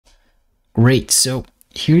Great, so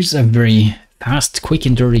here's a very fast, quick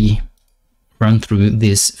and dirty run through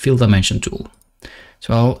this field dimension tool.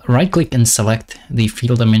 So I'll right click and select the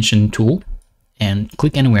field dimension tool and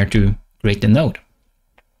click anywhere to create the node.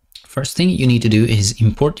 First thing you need to do is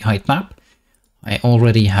import the height map. I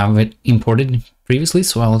already have it imported previously,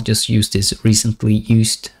 so I'll just use this recently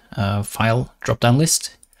used file drop-down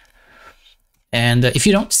list. And if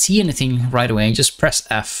you don't see anything right away, just press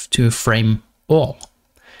F to frame all.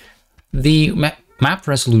 The map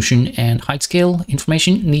resolution and height scale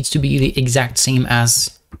information needs to be the exact same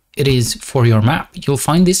as it is for your map. You'll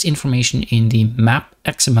find this information in the map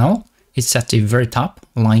XML. It's at the very top,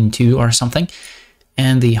 line 2 or something.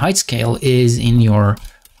 And the height scale is in your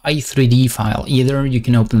i3D file. Either you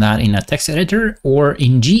can open that in a text editor, or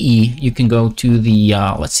in GE, you can go to the,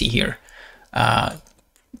 let's see here,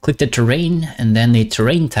 click the terrain and then the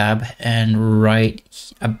terrain tab and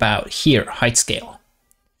right about here, height scale.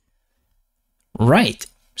 Right,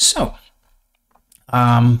 so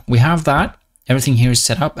we have that. Everything here is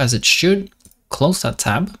set up as it should. Close that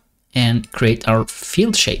tab and create our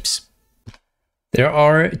field shapes. There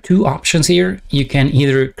are two options here. You can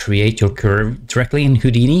either create your curve directly in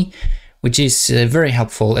Houdini, which is very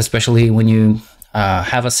helpful, especially when you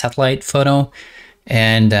have a satellite photo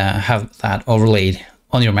and have that overlaid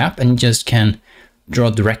on your map and just can draw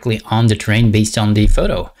directly on the terrain based on the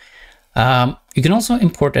photo. You can also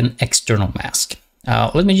import an external mask.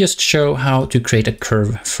 Let me just show how to create a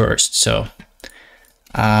curve first. So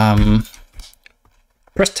press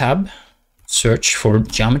tab, search for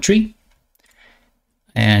geometry,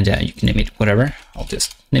 and you can name it whatever. I'll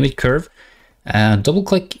just name it curve. Double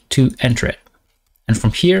click to enter it. And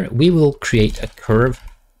from here, we will create a curve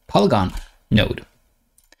polygon node.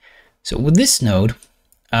 So with this node,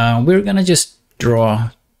 we're gonna just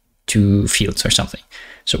draw two fields or something.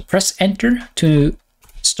 So press enter to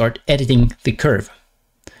start editing the curve.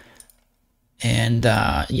 And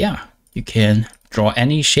yeah, you can draw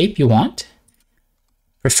any shape you want,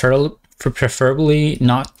 preferably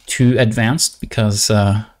not too advanced, because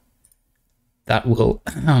that will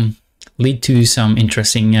lead to some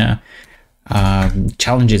interesting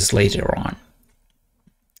challenges later on.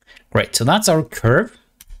 Great, so that's our curve.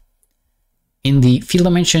 In the field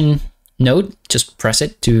dimension node, just press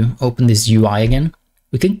it to open this UI again.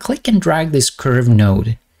 We can click and drag this curve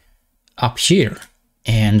node up here,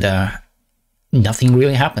 and nothing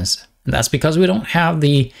really happens. And that's because we don't have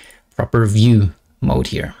the proper view mode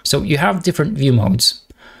here. So you have different view modes.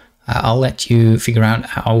 I'll let you figure out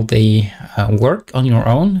how they work on your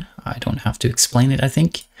own. I don't have to explain it, I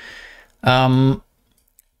think.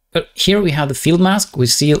 But here we have the field mask. We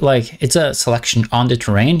see it like it's a selection on the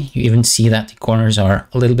terrain. You even see that the corners are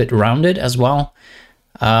a little bit rounded as well.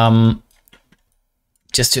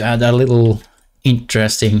 Just to add a little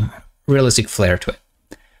interesting realistic flair to it.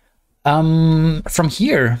 From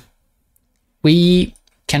here, we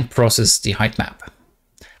can process the height map.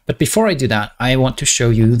 But before I do that, I want to show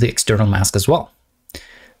you the external mask as well.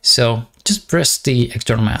 So just press the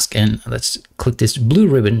external mask and let's click this blue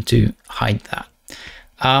ribbon to hide that.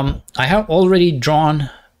 I have already drawn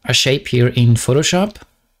a shape here in Photoshop,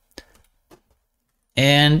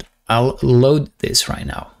 and I'll load this right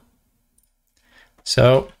now.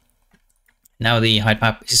 So now the height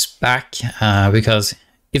map is back, because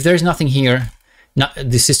if there's nothing here,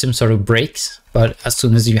 the system sort of breaks, but as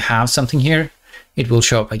soon as you have something here, it will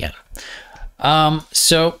show up again.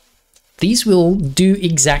 So these will do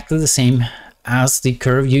exactly the same as the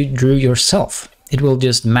curve you drew yourself. It will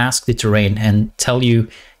just mask the terrain and tell you,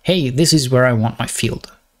 hey, this is where I want my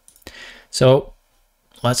field. So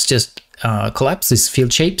let's just collapse this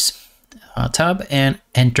field shapes tab and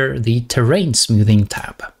enter the terrain smoothing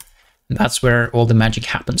tab. And that's where all the magic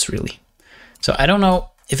happens, really. So I don't know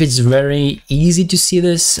if it's very easy to see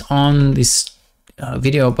this on this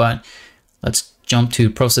video, but let's jump to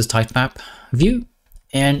process height map view,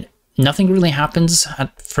 and nothing really happens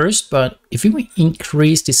at first. But if we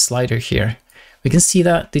increase this slider here, we can see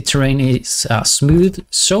that the terrain is smooth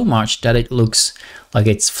so much that it looks like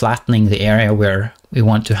it's flattening the area where we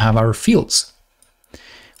want to have our fields.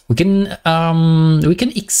 We can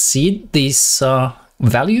exceed this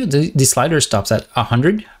value. The slider stops at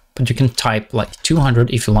 100, but you can type like 200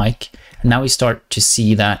 if you like. And now we start to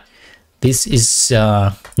see that this is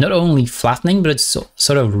not only flattening, but it's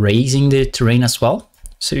sort of raising the terrain as well.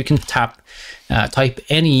 So you can type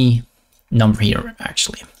any number here,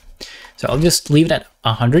 actually. So I'll just leave it at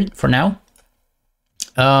 100 for now.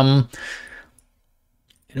 And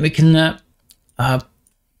we can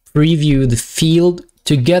preview the field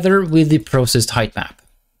together with the processed height map.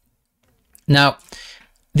 Now,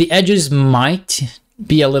 the edges might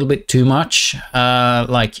be a little bit too much.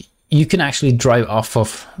 Like you can actually drive off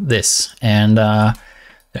of this and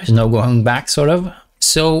there's no going back sort of.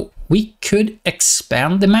 So we could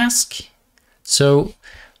expand the mask. So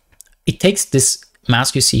it takes this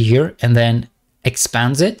mask you see here and then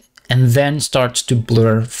expands it and then starts to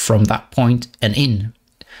blur from that point and in.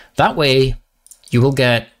 That way you will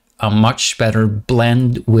get a much better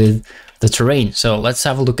blend with the terrain. So let's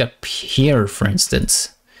have a look up here, for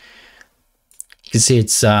instance. You can see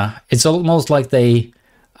it's almost like they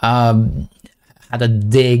had a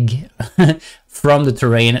dig from the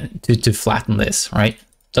terrain to flatten this, right?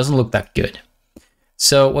 Doesn't look that good.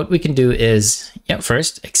 So what we can do is, yeah,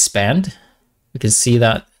 first expand. We can see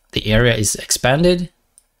that the area is expanded,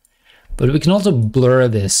 but we can also blur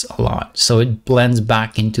this a lot so it blends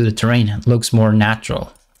back into the terrain and looks more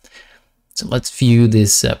natural. So let's view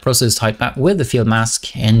this process height map with the field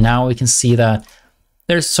mask, and now we can see that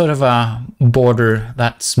there's sort of a border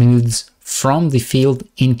that smooths from the field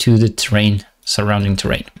into the terrain, surrounding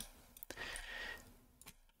terrain.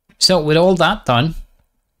 So with all that done,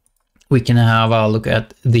 we can have a look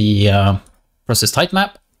at the process height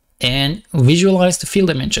map and visualize the field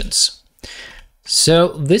dimensions. So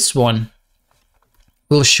this one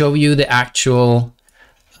will show you the actual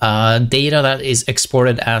data that is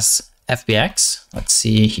exported as FBX. Let's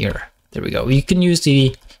see here. There we go. You can use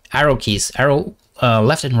the arrow keys,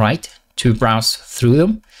 left and right, to browse through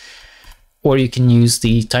them, or you can use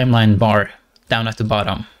the timeline bar down at the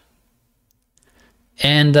bottom.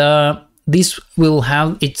 And this will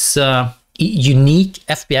have its unique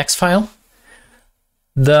FBX file.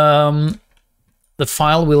 The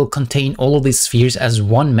file will contain all of these spheres as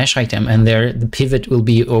one mesh item, and there the pivot will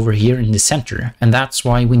be over here in the center. And that's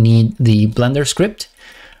why we need the Blender script.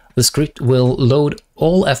 The script will load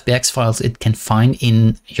all FBX files it can find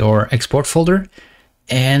in your export folder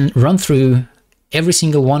and run through every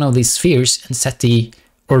single one of these spheres and set the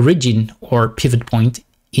origin or pivot point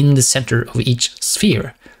in the center of each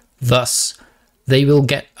sphere. Thus, they will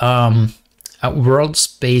get a world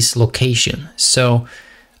space location. So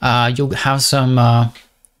you'll have some,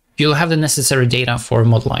 you'll have the necessary data for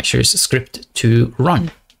Modelizer's script to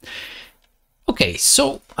run. Okay,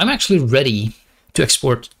 so I'm actually ready to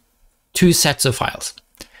export two sets of files.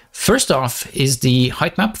 First off is the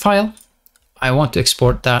height map file. I want to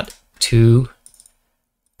export that to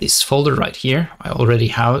this folder right here. I already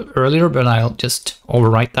have it earlier, but I'll just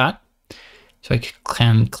overwrite that. So I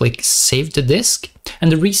can click Save to Disk.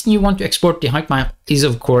 And the reason you want to export the height map is,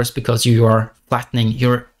 of course, because you are flattening,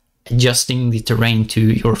 you're adjusting the terrain to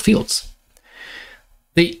your fields.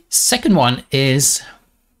 The second one is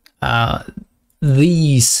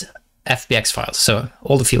these FBX files. So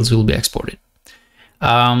all the fields will be exported.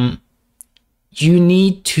 You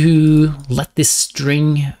need to let this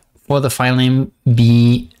string for the file name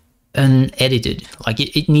be unedited. Like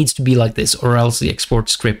it needs to be like this, or else the export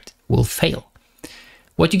script will fail.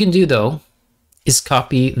 What you can do though is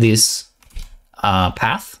copy this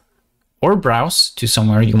path or browse to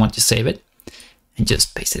somewhere you want to save it and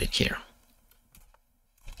just paste it in here.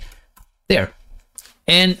 There.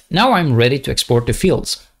 And now I'm ready to export the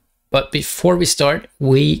fields. But before we start,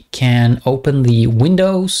 we can open the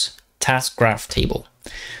Windows Task Graph table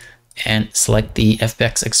and select the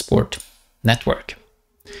FBX export network.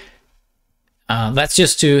 That's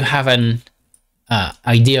just to have an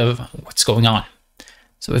idea of what's going on.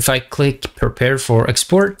 So if I click prepare for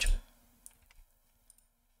export,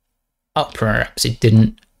 oh, perhaps it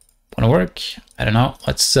didn't want to work. I don't know.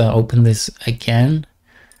 Let's open this again.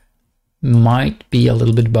 Might be a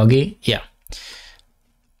little bit buggy. Yeah.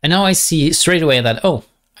 And now I see straight away that, oh,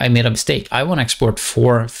 I made a mistake. I want to export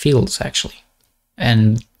 4 fields actually.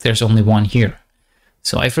 And there's only one here.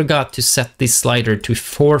 So I forgot to set this slider to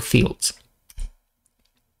 4 fields.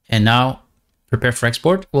 And now prepare for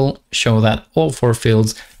export will show that all 4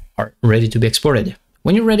 fields are ready to be exported.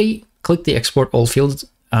 When you're ready, click the export all fields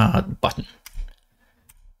button.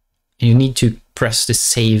 And you need to press the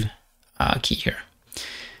save key here.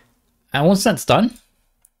 And once that's done,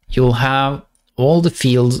 you'll have all the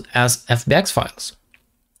fields as FBX files.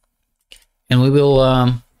 And we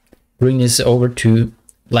will bring this over to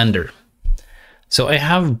Blender. So I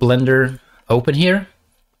have Blender open here.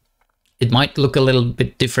 It might look a little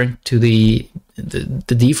bit different to the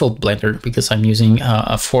default Blender because I'm using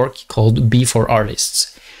a fork called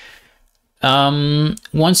B4Artists.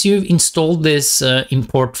 Once you've installed this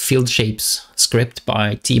import field shapes script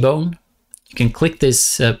by T-Bone, you can click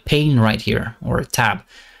this pane right here, or a tab,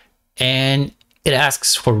 and it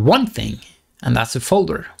asks for one thing, and that's a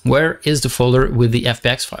folder. Where is the folder with the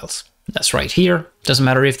FBX files? That's right here. Doesn't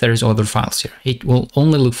matter if there's other files here. It will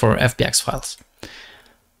only look for FBX files.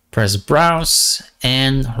 press browse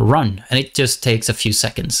and run, and it just takes a few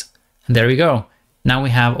seconds. And there we go. Now we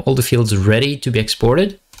have all the fields ready to be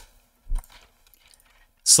exported.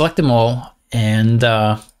 Select them all and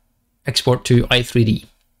export to i3D.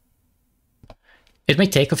 It may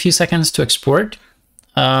take a few seconds to export,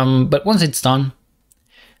 but once it's done,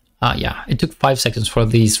 yeah, it took 5 seconds for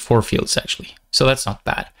these 4 fields actually, so that's not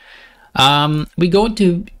bad. We go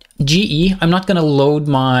to GE. I'm not going to load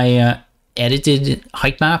my edited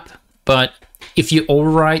height map, but if you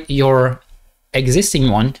overwrite your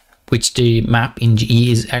existing one, which the map in GE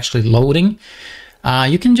is actually loading,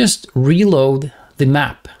 you can just reload the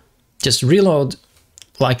map. Just reload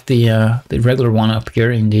like the regular one up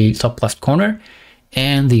here in the top left corner,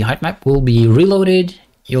 and the height map will be reloaded.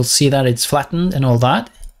 You'll see that it's flattened and all that.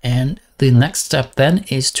 And the next step then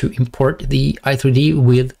is to import the i3D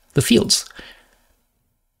with the fields.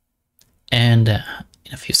 And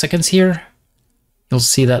in a few seconds here, you'll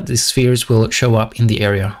see that the spheres will show up in the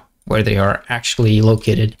area where they are actually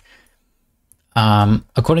located,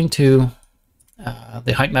 according to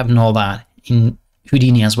the height map and all that in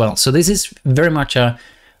Houdini as well. So this is very much a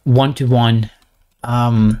one-to-one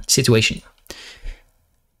situation.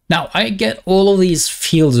 Now I get all of these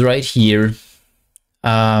fields right here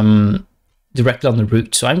directly on the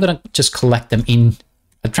root. So I'm going to just collect them in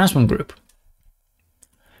a transform group.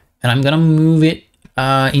 And I'm going to move it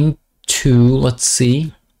into, let's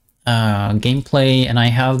see, gameplay. And I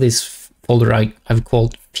have this folder I've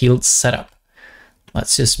called field setup.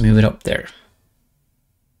 Let's just move it up there.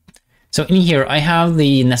 So in here, I have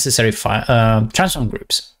the necessary transform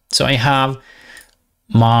groups. So I have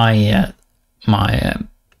my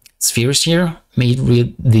spheres here made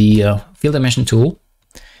with the field dimension tool.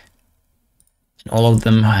 And all of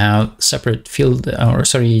them have separate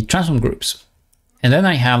transform groups. And then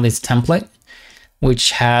I have this template,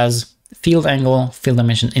 which has field angle, field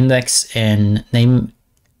dimension index, and name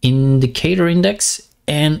indicator index,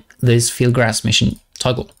 and this field grass mission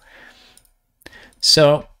toggle.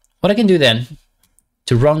 So what I can do then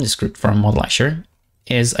to run this script from Modelizer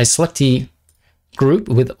is I select the group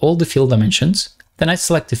with all the field dimensions, then I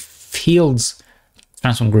select the fields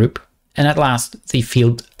transform group, and at last the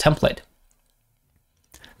field template.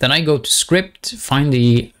 Then I go to script, find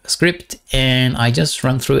the script, and I just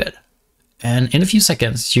run through it. And in a few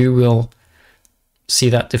seconds, you will see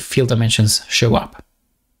that the field dimensions show up.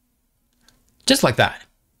 Just like that.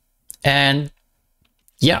 And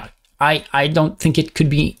yeah, I don't think it could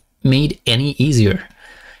be made any easier.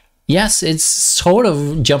 Yes, it's sort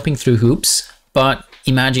of jumping through hoops, but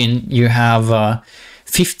imagine you have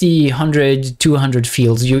 50, 100, 200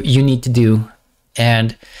 fields you need to do,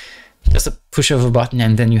 and just a push of a button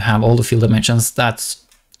and then you have all the field dimensions. That's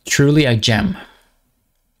truly a gem.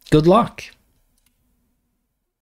 Good luck.